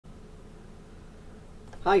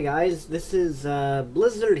Hi guys, this is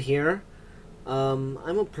Blizzard here. I'm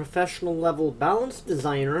a professional level balance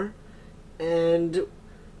designer, and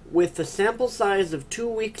with a sample size of 2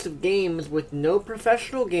 weeks of games with no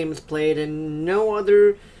professional games played and no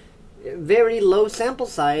other very low sample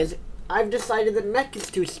size, I've decided that Mech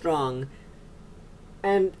is too strong.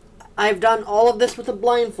 And I've done all of this with a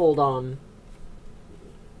blindfold on.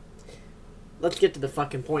 Let's get to the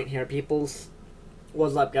fucking point here, peoples.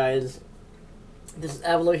 What's up, guys? This is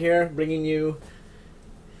Avilo here, bringing you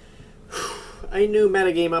a new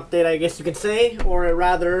metagame update, I guess you could say, or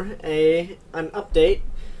rather an update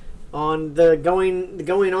on the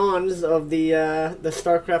going-ons of the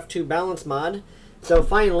StarCraft 2 balance mod. So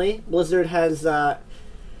finally, Blizzard has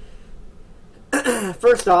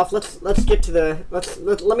first off, let's get to the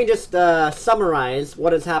let me just summarize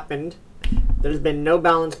what has happened. There's been no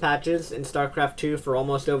balance patches in StarCraft 2 for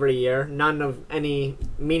almost over a year, none of any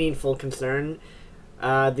meaningful concern.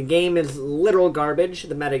 The game is literal garbage,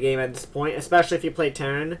 the metagame at this point, especially if you play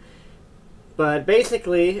Terran. But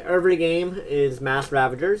basically, every game is mass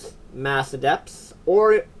Ravagers, mass Adepts,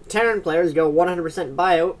 or Terran players go 100%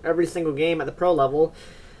 bio every single game at the pro level,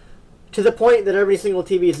 to the point that every single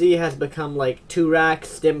TVZ has become like 2-rack,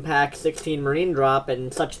 Stim-Pack, 16 Marine Drop,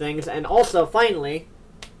 and such things. And also, finally,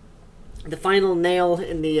 the final nail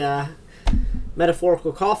in the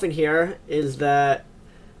metaphorical coffin here is that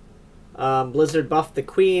Blizzard buffed the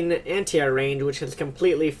Queen anti-air range, which has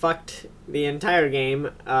completely fucked the entire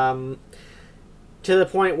game, to the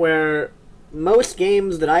point where most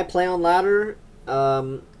games that I play on ladder,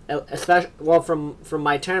 especially, well, from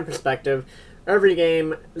my Terran perspective, every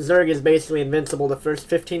game, Zerg is basically invincible the first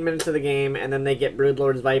 15 minutes of the game, and then they get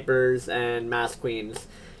Broodlords, Vipers, and Mass Queens.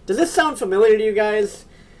 Does this sound familiar to you guys?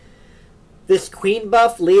 This Queen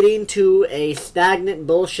buff leading to a stagnant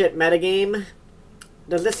bullshit metagame?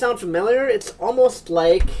 Does this sound familiar? It's almost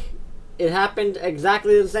like it happened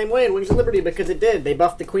exactly the same way in Wings of Liberty, because it did. They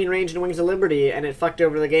buffed the Queen range in Wings of Liberty, and it fucked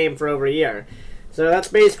over the game for over a year. So that's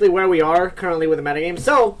basically where we are currently with the metagame.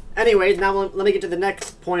 So, anyways, now let me get to the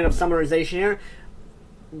next point of summarization here.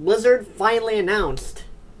 Blizzard finally announced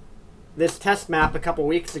this test map a couple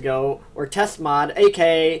weeks ago, or test mod,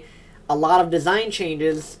 aka a lot of design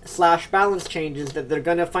changes / balance changes that they're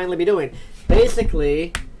going to finally be doing.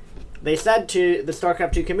 Basically, they said to the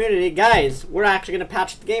StarCraft 2 community, guys, we're actually going to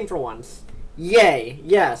patch the game for once. Yay.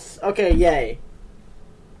 Yes. Okay, yay.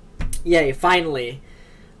 Yay, finally.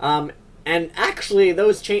 And actually,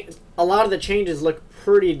 a lot of the changes look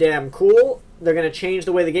pretty damn cool. They're going to change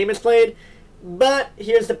the way the game is played. But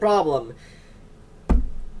here's the problem.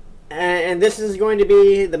 And this is going to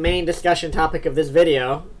be the main discussion topic of this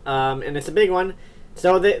video. And it's a big one.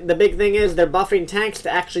 So the big thing is they're buffing tanks to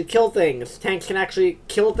actually kill things. Tanks can actually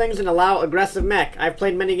kill things and allow aggressive mech. I've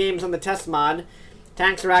played many games on the test mod.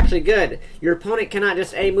 Tanks are actually good. Your opponent cannot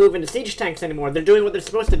just move into siege tanks anymore. They're doing what they're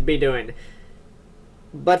supposed to be doing.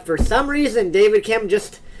 But for some reason, David Kim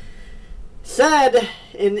just said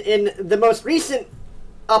in the most recent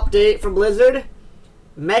update from Blizzard,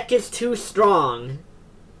 Mech is too strong.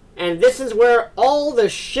 And this is where all the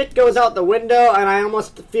shit goes out the window, and I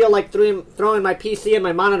almost feel like throwing my PC and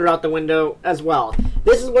my monitor out the window as well.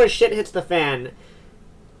 This is where shit hits the fan.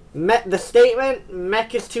 The statement,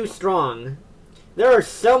 Mech is too strong. There are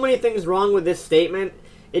so many things wrong with this statement.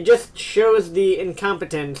 It just shows the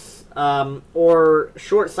incompetence or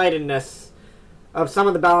short-sightedness of some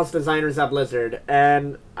of the balance designers at Blizzard.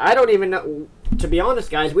 And I don't even know, to be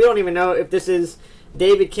honest, guys, we don't even know if this is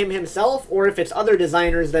David Kim himself or if it's other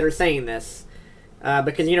designers that are saying this.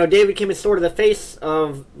 Because, you know, David Kim is sort of the face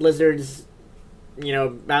of Blizzard's, you know,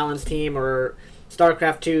 balance team or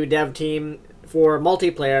StarCraft 2 dev team for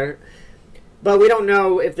multiplayer. But we don't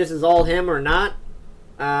know if this is all him or not.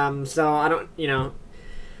 So I don't, you know,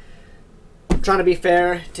 I'm trying to be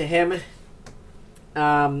fair to him,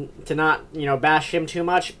 to not, you know, bash him too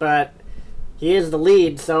much, but he is the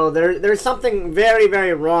lead, so there's something very,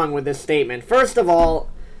 very wrong with this statement. First of all,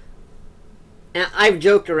 and I've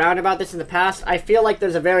joked around about this in the past, I feel like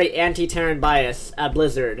there's a very anti-Terran bias at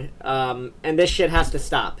Blizzard, and this shit has to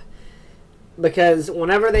stop. Because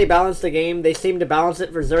whenever they balance the game, they seem to balance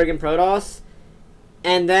it for Zerg and Protoss,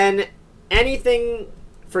 and then anything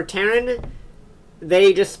for Terran,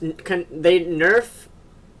 they nerf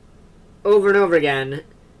over and over again.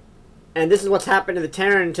 And this is what's happened to the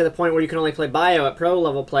Terran to the point where you can only play bio at pro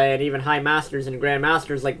level play, and even high masters and grand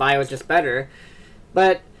masters, like bio is just better.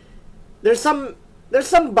 But there's some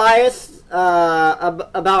bias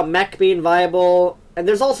about mech being viable, and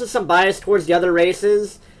there's also some bias towards the other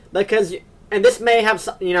races, because, and this may have,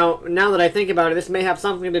 you know, now that I think about it, this may have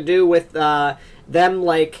something to do with them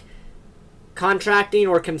like contracting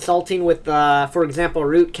or consulting with, for example,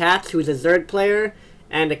 Root Cats, who's a Zerg player,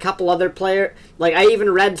 and a couple other players. Like, I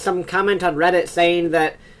even read some comment on Reddit saying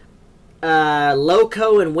that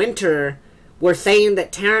Loco and Winter were saying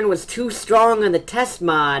that Terran was too strong on the test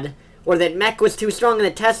mod, or that Mech was too strong in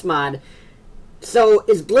the test mod. So,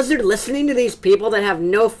 is Blizzard listening to these people that have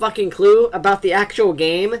no fucking clue about the actual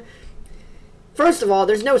game? First of all,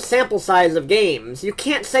 there's no sample size of games. You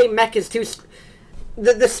can't say Mech is too...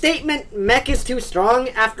 The statement, Mech is too strong,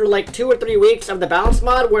 after like 2 or 3 weeks of the balance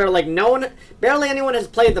mod, where like barely anyone has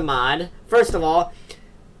played the mod, first of all.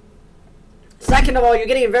 Second of all, you're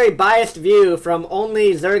getting a very biased view from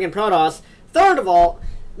only Zerg and Protoss. Third of all,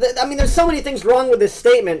 I mean, there's so many things wrong with this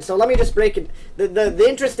statement, so let me just break it. The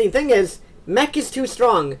interesting thing is, Mech is too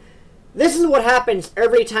strong. This is what happens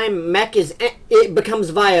every time Mech it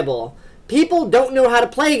becomes viable. People don't know how to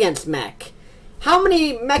play against Mech. How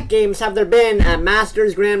many Mech games have there been at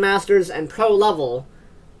Masters, Grandmasters, and Pro level?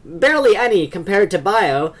 Barely any compared to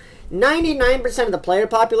Bio. 99% of the player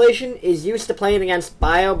population is used to playing against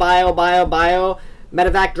Bio,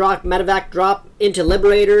 Medevac drop, into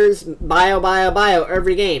Liberators, Bio,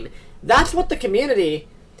 every game. That's what the community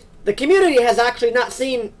has actually not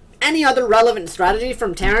seen any other relevant strategy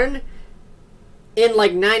from Terran in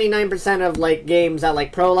like 99% of like games at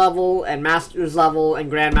like Pro level and Masters level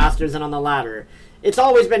and Grandmasters and on the ladder. It's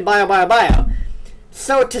always been Bio.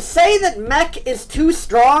 So to say that Mech is too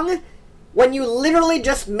strong when you literally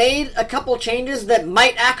just made a couple changes that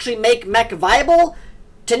might actually make Mech viable,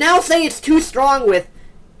 to now say it's too strong with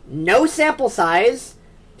no sample size,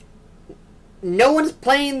 no one's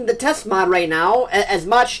playing the test mod right now as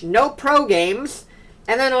much, no pro games,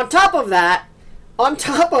 and then on top of that,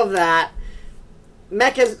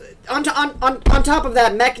 Mech is on top of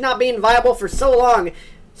that, Mech not being viable for so long,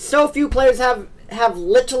 so few players have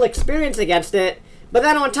little experience against it. But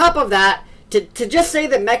then on top of that, to just say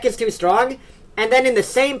that Mech is too strong, and then in the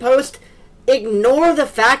same post, ignore the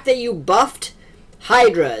fact that you buffed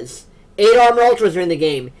Hydras, 8 Armor Ultras are in the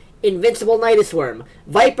game, Invincible Nidus Worm,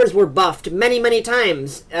 Vipers were buffed many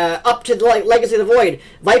times, up to like Legacy of the Void.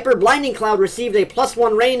 Viper Blinding Cloud received a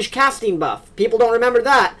 +1 range casting buff. People don't remember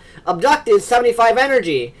that. Abduct is 75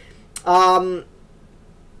 energy. What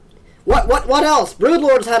else?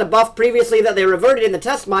 Broodlords had a buff previously that they reverted in the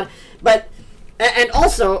test mod, but and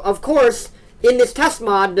also, of course, in this test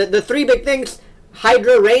mod, the 3 big things: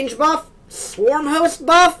 Hydra range buff, Swarm Host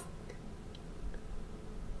buff,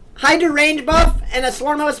 Hydra range buff, and a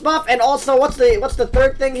Swarm Host buff, and also what's the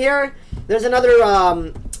third thing here? There's another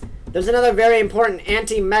very important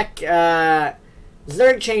anti-mech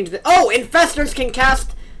Zerg change that Infestors can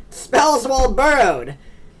cast spells while burrowed.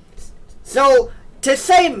 So to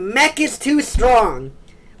say Mech is too strong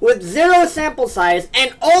with 0 sample size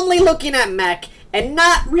and only looking at Mech and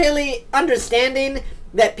not really understanding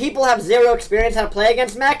that people have 0 experience how to play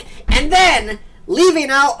against Mech, and then leaving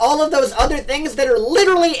out all of those other things that are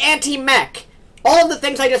literally anti-Mech. All of the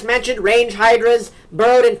things I just mentioned, range Hydras,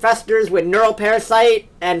 burrowed Infestors with Neural Parasite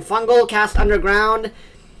and Fungal cast underground,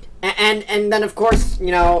 and then of course,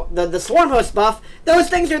 you know, the Swarm Host buff. Those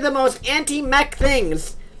things are the most anti-Mech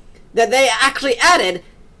things that they actually added,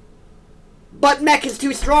 but Mech is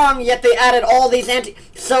too strong, yet they added all these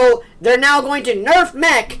so they're now going to nerf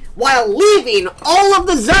Mech while leaving all of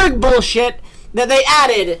the Zerg bullshit that they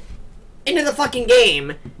added into the fucking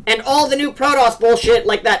game, and all the new Protoss bullshit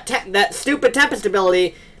like that stupid Tempest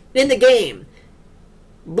ability in the game.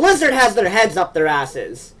 Blizzard has their heads up their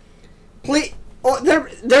asses. Please,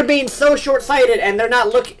 they're being so short-sighted, and they're not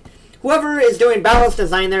looking. Whoever is doing balance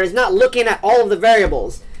design there is not looking at all of the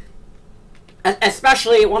variables,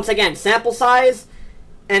 especially once again sample size,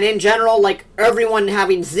 and in general, like everyone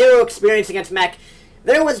having 0 experience against Mech.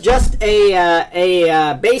 There was just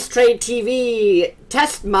a Base Trade TV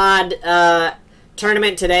test mod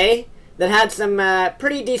tournament today that had some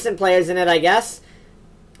pretty decent players in it, I guess.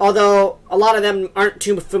 Although a lot of them aren't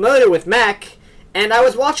too familiar with Mech. And I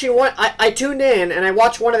was watching one. I tuned in and I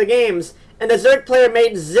watched one of the games, and the Zerg player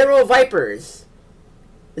made 0 Vipers.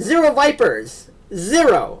 0 Vipers.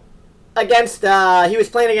 0. Against, he was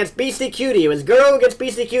playing against Beastie Cutie. It was Guru against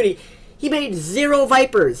Beastie Cutie. He made 0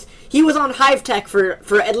 Vipers. He was on Hive Tech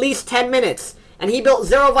for at least 10 minutes, and he built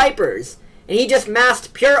 0 Vipers. And he just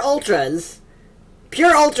massed pure Ultras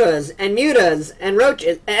and Mutas and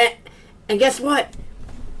Roaches. And guess what?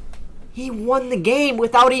 He won the game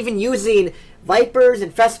without even using Vipers,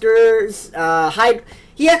 Infestors,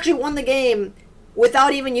 He actually won the game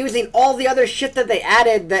without even using all the other shit that they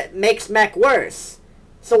added that makes Mech worse.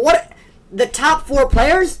 So what? The top 4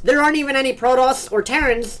 players, there aren't even any Protoss or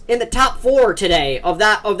Terrans in the top 4 today of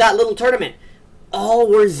that little tournament. all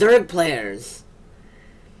were Zerg players.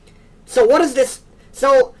 So what is this?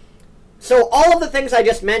 So all of the things I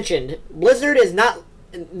just mentioned, Blizzard is not...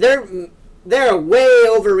 They're way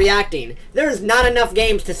overreacting. There's not enough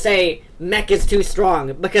games to say Mech is too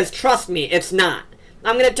strong, because trust me, it's not.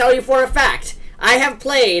 I'm going to tell you for a fact. I have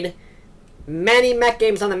played many Mech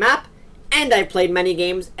games on the map, and I've played many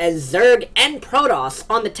games as Zerg and Protoss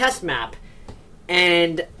on the test map.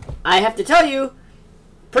 And I have to tell you,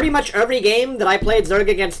 pretty much every game that I played Zerg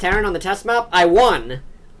against Terran on the test map, I won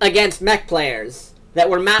against Mech players that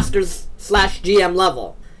were Masters / GM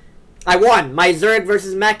level. I won my Zerg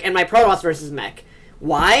versus Mech and my Protoss versus Mech.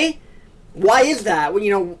 Why? Why is that? Well, you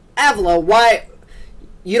know, avilo, why...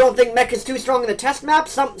 You don't think Mech is too strong in the test map?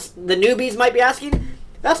 The newbies might be asking.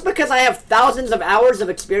 That's because I have thousands of hours of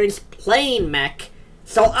experience playing Mech,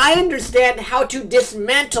 so I understand how to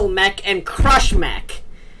dismantle Mech and crush Mech.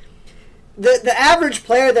 The average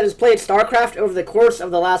player that has played StarCraft over the course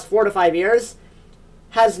of the last 4 to 5 years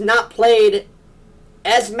has not played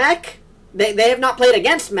as Mech. They have not played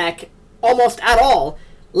against Mech almost at all,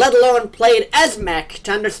 let alone played as Mech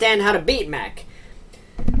to understand how to beat Mech.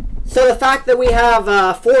 So the fact that we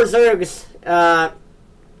have 4 Zergs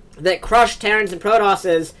that crush Terrans and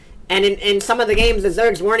Protosses, and in some of the games the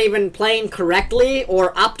Zergs weren't even playing correctly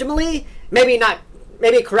or optimally,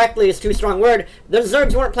 maybe correctly is too strong word, the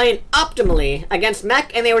Zergs weren't playing optimally against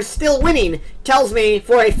Mech and they were still winning, tells me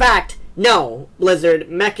for a fact, no, Blizzard,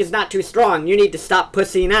 Mech is not too strong. You need to stop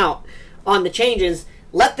pussying out on the changes.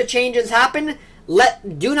 Let the changes happen.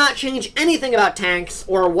 Do not change anything about tanks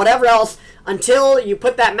or whatever else until you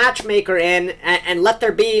put that matchmaker in and let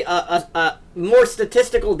there be a more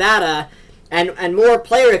statistical data and more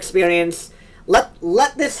player experience.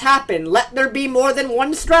 Let this happen. Let there be more than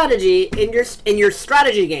one strategy in your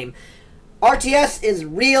strategy game. RTS is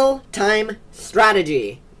real-time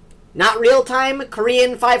strategy. Not real-time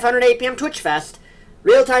Korean 500 APM Twitch Fest.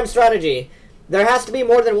 Real-time strategy. There has to be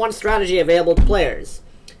more than one strategy available to players.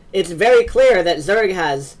 It's very clear that Zerg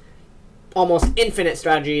has almost infinite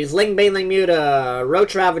strategies. Ling, Bane, Ling, Muta,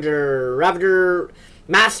 Roach Ravager, Ravager,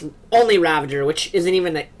 Mass only Ravager, which isn't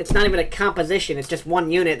even it's not even a composition. It's just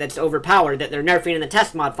one unit that's overpowered that they're nerfing in the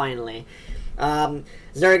test mod finally.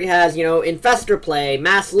 Zerg has, you know, Infestor play,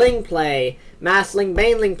 Mass Ling play, Mass Ling,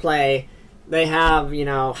 Bane Ling play. They have, you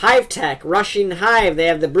know, Hive Tech, Rushing Hive. They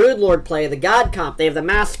have the Broodlord play, the God Comp. They have the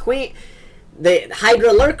Mass Queen, the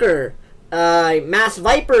Hydra Lurker, Mass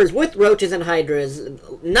Vipers with Roaches and Hydras,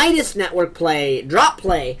 Nidus Network play, Drop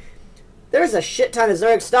play. There's a shit ton of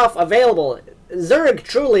Zerg stuff available. Zerg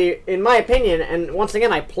truly, in my opinion, and once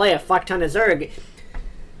again, I play a fuck ton of Zerg.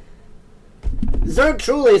 Zerg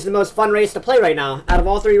truly is the most fun race to play right now, out of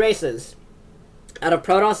all 3 races. Out of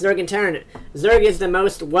Protoss, Zerg, and Terran, Zerg is the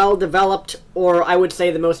most well-developed, or I would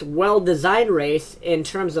say the most well-designed race in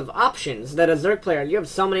terms of options that a Zerg player. You have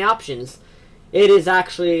so many options. It is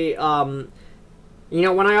actually, you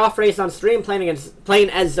know, when I off-race on stream playing as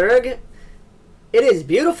Zerg, it is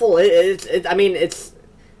beautiful. I mean, it's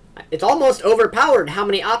almost overpowered how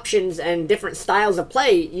many options and different styles of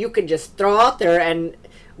play you can just throw out there, and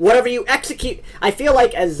whatever you execute. I feel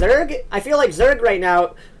like Zerg right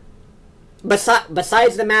now,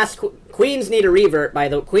 besides the Mass Queens need a revert, by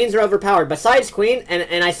the way. Queens are overpowered. Besides Queen,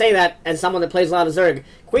 and I say that as someone that plays a lot of Zerg,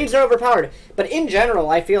 Queens are overpowered. But in general,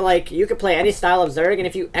 I feel like you could play any style of Zerg, and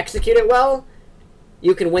if you execute it well,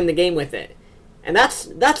 you can win the game with it. And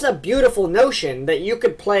that's a beautiful notion, that you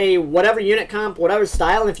could play whatever unit comp, whatever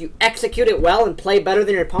style, and if you execute it well and play better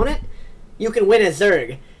than your opponent, you can win as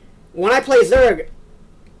Zerg. When I play Zerg,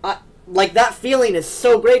 like, that feeling is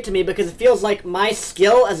so great to me because it feels like my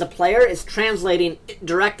skill as a player is translating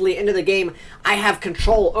directly into the game. I have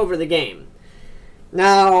control over the game.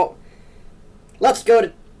 Now, let's go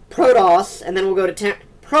to Protoss, and then we'll go to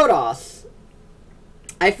Protoss.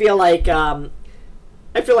 I feel like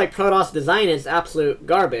Protoss design is absolute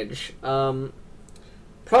garbage.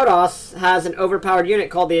 Protoss has an overpowered unit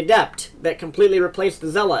called the Adept that completely replaced the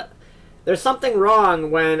Zealot. There's something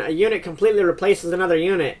wrong when a unit completely replaces another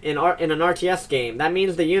unit in an RTS game. That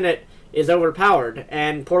means the unit is overpowered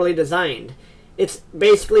and poorly designed. It's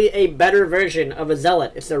basically a better version of a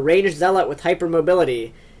Zealot. It's a ranged Zealot with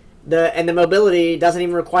hypermobility. And the mobility doesn't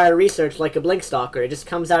even require research like a Blinkstalker. It just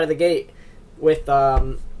comes out of the gate with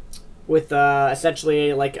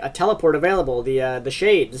essentially like a teleport available, the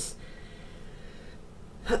Shades.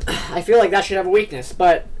 I feel like that should have a weakness,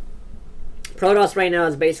 but Protoss right now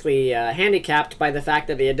is basically handicapped by the fact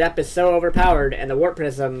that the Adept is so overpowered and the Warp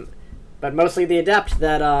Prism, but mostly the Adept,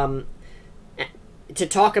 that to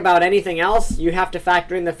talk about anything else, you have to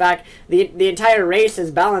factor in the fact the entire race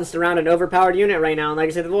is balanced around an overpowered unit right now in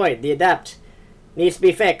Legacy of the Void, the Adept. Needs to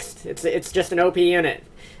be fixed. It's just an OP unit.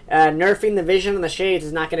 Nerfing the vision and the shades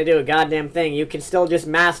is not going to do a goddamn thing. You can still just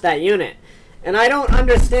mass that unit. And I don't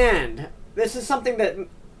understand. This is something that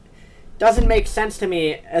doesn't make sense to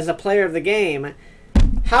me as a player of the game.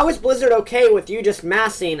 How is Blizzard okay with you just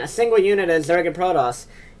massing a single unit as Zerg and Protoss?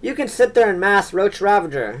 You can sit there and mass Roach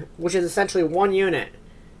Ravager, which is essentially one unit.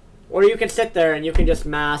 Or you can sit there and you can just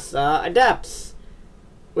mass Adepts,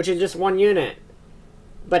 which is just one unit.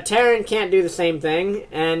 But Terran can't do the same thing,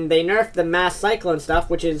 and they nerfed the mass Cyclone stuff,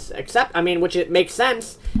 which is which it makes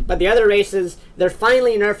sense. But the other races, they're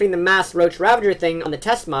finally nerfing the mass Roach Ravager thing on the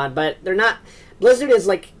test mod, but they're not. Blizzard is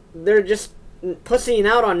like, they're just pussying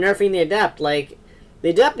out on nerfing the Adept. Like, the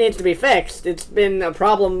Adept needs to be fixed. It's been a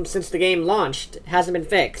problem since the game launched. It hasn't been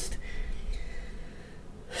fixed.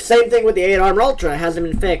 Same thing with the 8 Armor Ultra. It hasn't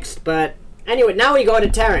been fixed. But anyway, now we go to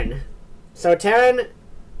Terran. So Terran,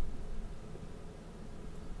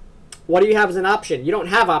 what do you have as an option? You don't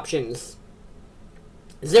have options.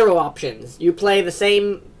 Zero options. You play the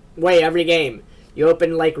same way every game. You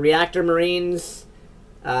open like Reactor Marines.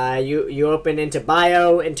 You open into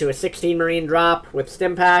Bio, into a 16 Marine drop with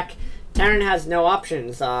Stimpak. Terran has no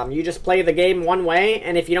options. You just play the game one way,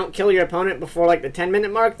 and if you don't kill your opponent before like the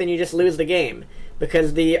 10-minute mark, then you just lose the game.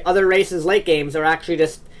 Because the other races' late games are actually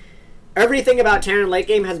just... Everything about Terran late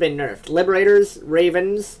game has been nerfed. Liberators,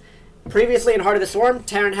 Ravens. Previously in Heart of the Swarm,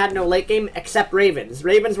 Terran had no late game except Ravens.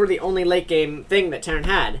 Ravens were the only late game thing that Terran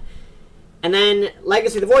had. And then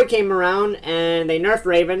Legacy of the Void came around, and they nerfed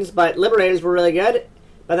Ravens, but Liberators were really good.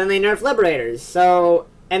 But then they nerfed Liberators. So,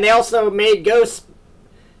 and they also made Ghosts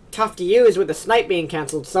tough to use with the snipe being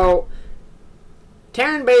cancelled. So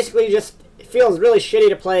Terran basically just feels really shitty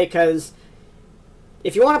to play because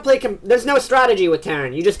if you want to play, there's no strategy with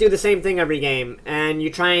Terran. You just do the same thing every game, and you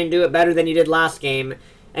try and do it better than you did last game.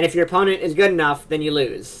 And if your opponent is good enough, then you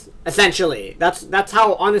lose. Essentially, that's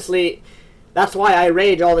how, honestly, that's why I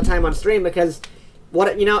rage all the time on stream, because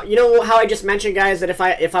what you know how I just mentioned, guys, that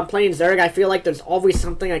if I'm playing Zerg, I feel like there's always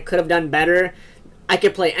something I could have done better. I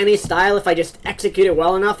could play any style if I just execute it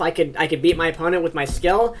well enough. I could beat my opponent with my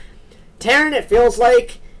skill. Terran, it feels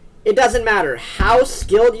like it doesn't matter how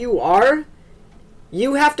skilled you are.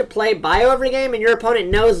 You have to play Bio every game, and your opponent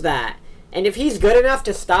knows that. And if he's good enough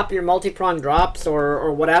to stop your multi-prong drops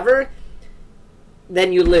or whatever,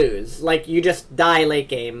 then you lose. Like, you just die late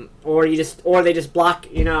game, or they just block.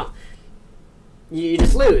 You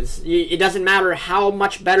just lose. It doesn't matter how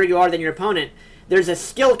much better you are than your opponent. There's a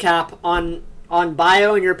skill cap on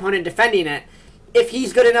Bio and your opponent defending it. If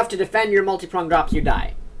he's good enough to defend your multi-prong drops, you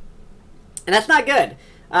die. And that's not good.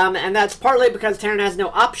 And that's partly because Terran has no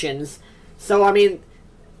options. So, I mean,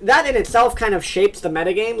 that in itself kind of shapes the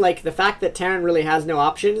metagame. Like, the fact that Terran really has no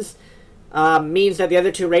options means that the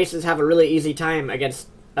other two races have a really easy time against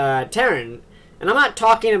Terran. And I'm not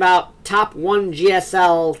talking about top 1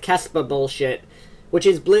 GSL Kespa bullshit, which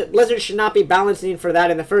is Blizzard should not be balancing for that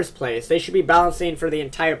in the first place. They should be balancing for the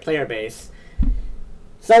entire player base.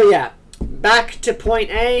 So yeah, back to point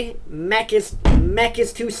A. Mech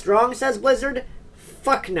is too strong, says Blizzard.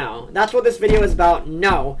 Fuck no. That's what this video is about.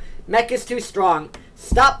 No. Mech is too strong.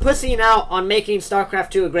 Stop pussying out on making StarCraft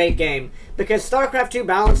 2 a great game. Because StarCraft 2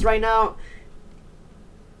 balance right now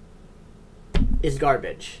is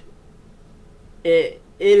garbage. It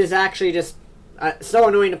is actually just so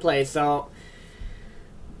annoying to play, so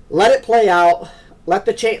let it play out.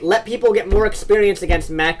 Let people get more experience against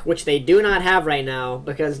Mech, which they do not have right now,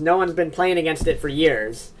 because no one's been playing against it for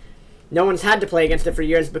years. No one's had to play against it for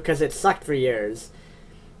years because it sucked for years.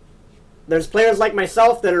 There's players like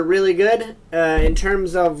myself that are really good in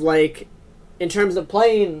terms of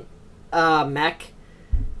playing Mech,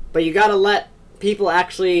 but you gotta let people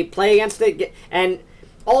actually play against it. And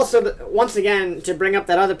also, once again, to bring up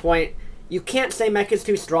that other point, you can't say Mech is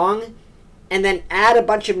too strong and then add a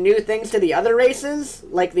bunch of new things to the other races,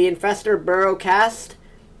 like the Infestor Burrow cast,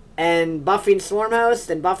 and buffing Swarmhost,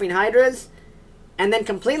 and buffing Hydras, and then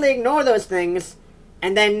completely ignore those things,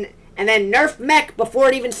 and then nerf Mech before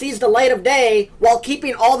it even sees the light of day, while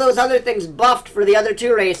keeping all those other things buffed for the other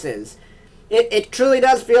two races. It truly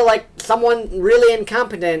does feel like someone really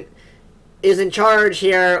incompetent is in charge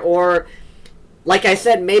here, or, like I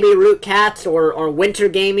said, maybe Root Cats, or Winter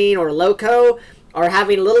Gaming, or Loco, are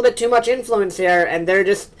having a little bit too much influence here, and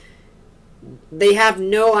they have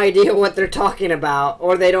no idea what they're talking about,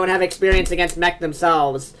 or they don't have experience against Mech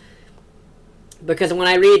themselves. Because when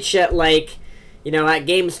I read shit like, at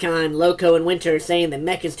Gamescom, Loco and Winter saying that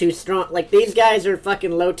Mech is too strong, like, these guys are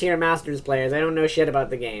fucking low-tier Masters players. They don't know shit about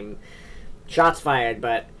the game. Shots fired,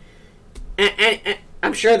 but and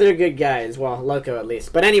I'm sure they're good guys. Well, Loco at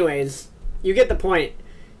least. But anyways, you get the point.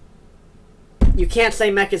 you can't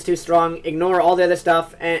say Mech is too strong, ignore all the other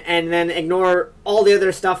stuff, and then ignore all the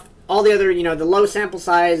other stuff, all the other, the low sample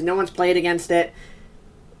size, no one's played against it.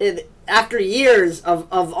 After years of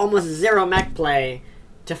almost zero Mech play,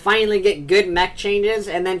 to finally get good Mech changes,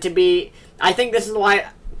 and then to be... I think this is why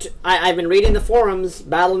I've been reading the forums,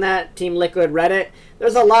 Battle.net, Team Liquid, Reddit.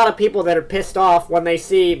 There's a lot of people that are pissed off when they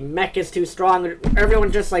see Mech is too strong.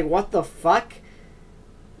 Everyone's just like, what the fuck?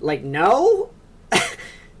 Like, no?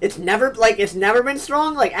 It's never been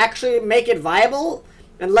strong. Like, actually make it viable,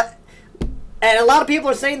 and a lot of people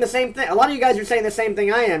are saying the same thing. A lot of you guys are saying the same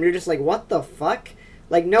thing I am. You're just like, what the fuck?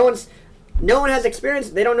 Like, no one has experience.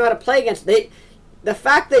 They don't know how to play against. The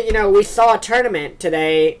fact that we saw a tournament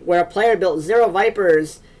today where a player built 0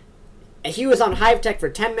 Vipers. He was on Hive Tech for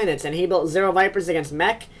 10 minutes and he built 0 Vipers against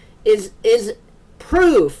Mech is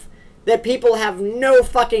proof that people have no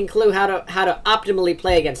fucking clue how to optimally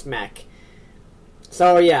play against Mech.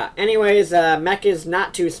 So yeah, anyways, Mech is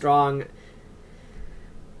not too strong.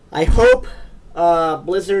 I hope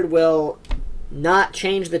Blizzard will not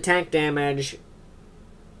change the tank damage.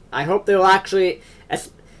 I hope they'll actually,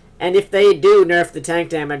 and if they do nerf the tank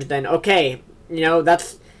damage, then okay,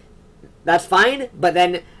 that's fine, but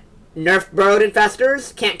then nerf Burrowed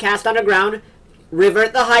Infestors, can't cast underground,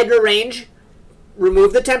 revert the Hydra range,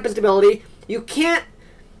 remove the Tempest ability. You can't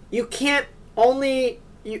only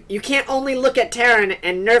look at Terran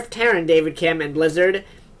and nerf Terran, David Kim and Blizzard,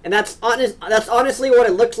 and that's honestly what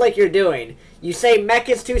it looks like you're doing. You say Mech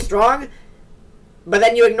is too strong, but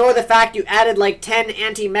then you ignore the fact you added like 10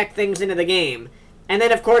 anti-Mech things into the game. And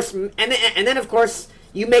then of course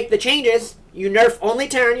you make the changes, you nerf only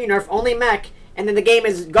Terran, you nerf only Mech, and then the game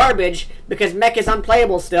is garbage because Mech is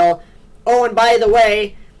unplayable still. Oh, and by the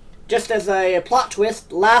way, just as a plot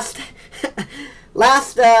twist, last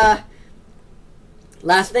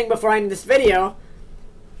thing before I end this video,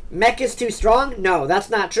 Mech is too strong? No, that's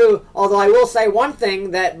not true. Although I will say one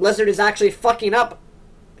thing that Blizzard is actually fucking up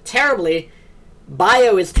terribly.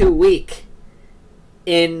 Bio is too weak.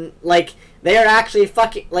 They are actually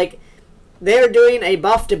fucking, they're doing a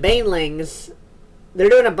buff to Banelings. They're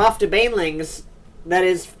doing a buff to Banelings that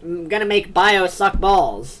is gonna make Bio suck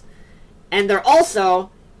balls. And they're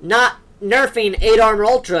also not nerfing 8 Armor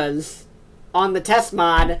Ultras on the test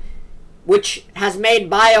mod, which has made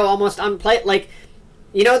Bio almost unplay.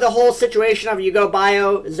 The whole situation of you go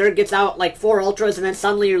Bio, Zerg gets out 4 Ultras, and then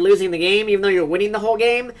suddenly you're losing the game, even though you're winning the whole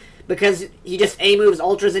game, because he just A-moves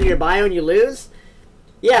Ultras into your Bio and you lose?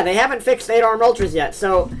 Yeah, they haven't fixed 8 Armor Ultras yet,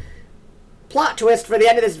 so... Plot twist for the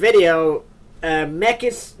end of this video, Mech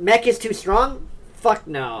is too strong? Fuck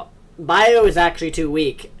no. Bio is actually too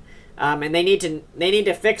weak. And they need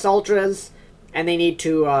to fix Ultras, and they need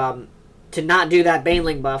to not do that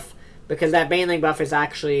Baneling buff, because that Baneling buff is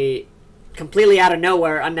actually completely out of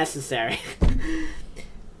nowhere, unnecessary.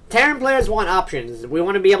 Terran players want options. We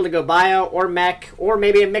want to be able to go Bio or Mech, or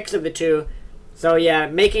maybe a mix of the two. So yeah,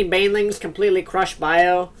 making Banelings completely crush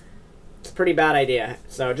Bio, it's a pretty bad idea.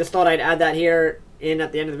 So just thought I'd add that here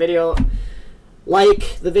at the end of the video.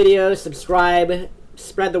 Like the video, subscribe,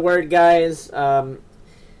 spread the word, guys.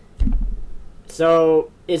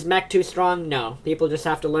 So, is Mech too strong? No. People just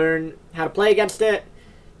have to learn how to play against it.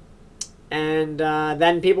 And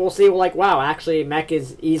then people will see, wow, actually Mech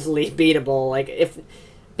is easily beatable.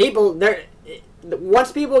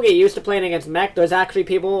 Once people get used to playing against Mech, there's actually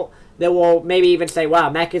people that will maybe even say, wow,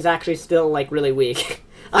 Mech is actually still, really weak.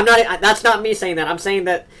 That's not me saying that. I'm saying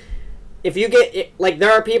that if you get,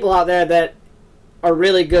 there are people out there that are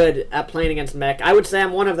really good at playing against Mech. I would say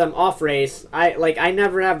I'm one of them off race. I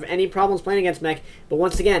never have any problems playing against Mech, but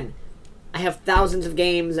once again, I have thousands of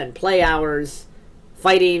games and play hours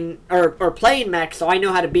fighting or playing Mech, so I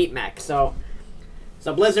know how to beat Mech. So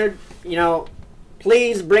Blizzard,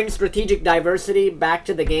 please bring strategic diversity back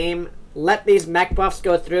to the game. Let these Mech buffs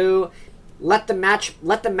go through. Let the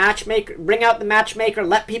matchmaker bring out the matchmaker.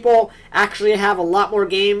 Let people actually have a lot more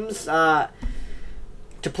games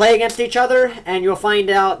to play against each other, and you'll find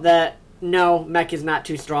out that no, Mech is not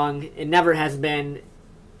too strong. It never has been.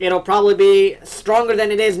 It'll probably be stronger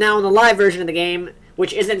than it is now in the live version of the game,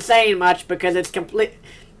 which isn't saying much because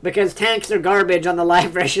because tanks are garbage on the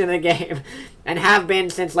live version of the game, and have been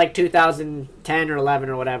since 2010 or 11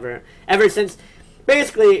 or whatever. Ever since,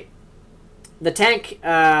 basically, the tank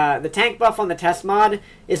buff on the test mod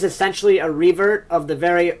is essentially a revert of the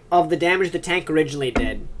damage the tank originally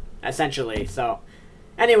did, essentially. So.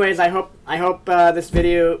 Anyways, I hope this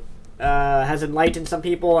video has enlightened some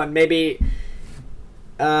people, and maybe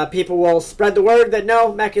people will spread the word that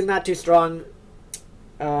no, Mech is not too strong.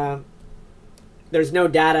 There's no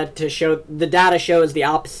data to show. The data shows the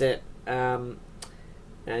opposite. And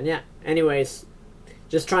And yeah, anyways,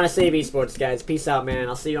 just trying to save esports, guys. Peace out, man.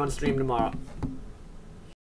 I'll see you on stream tomorrow.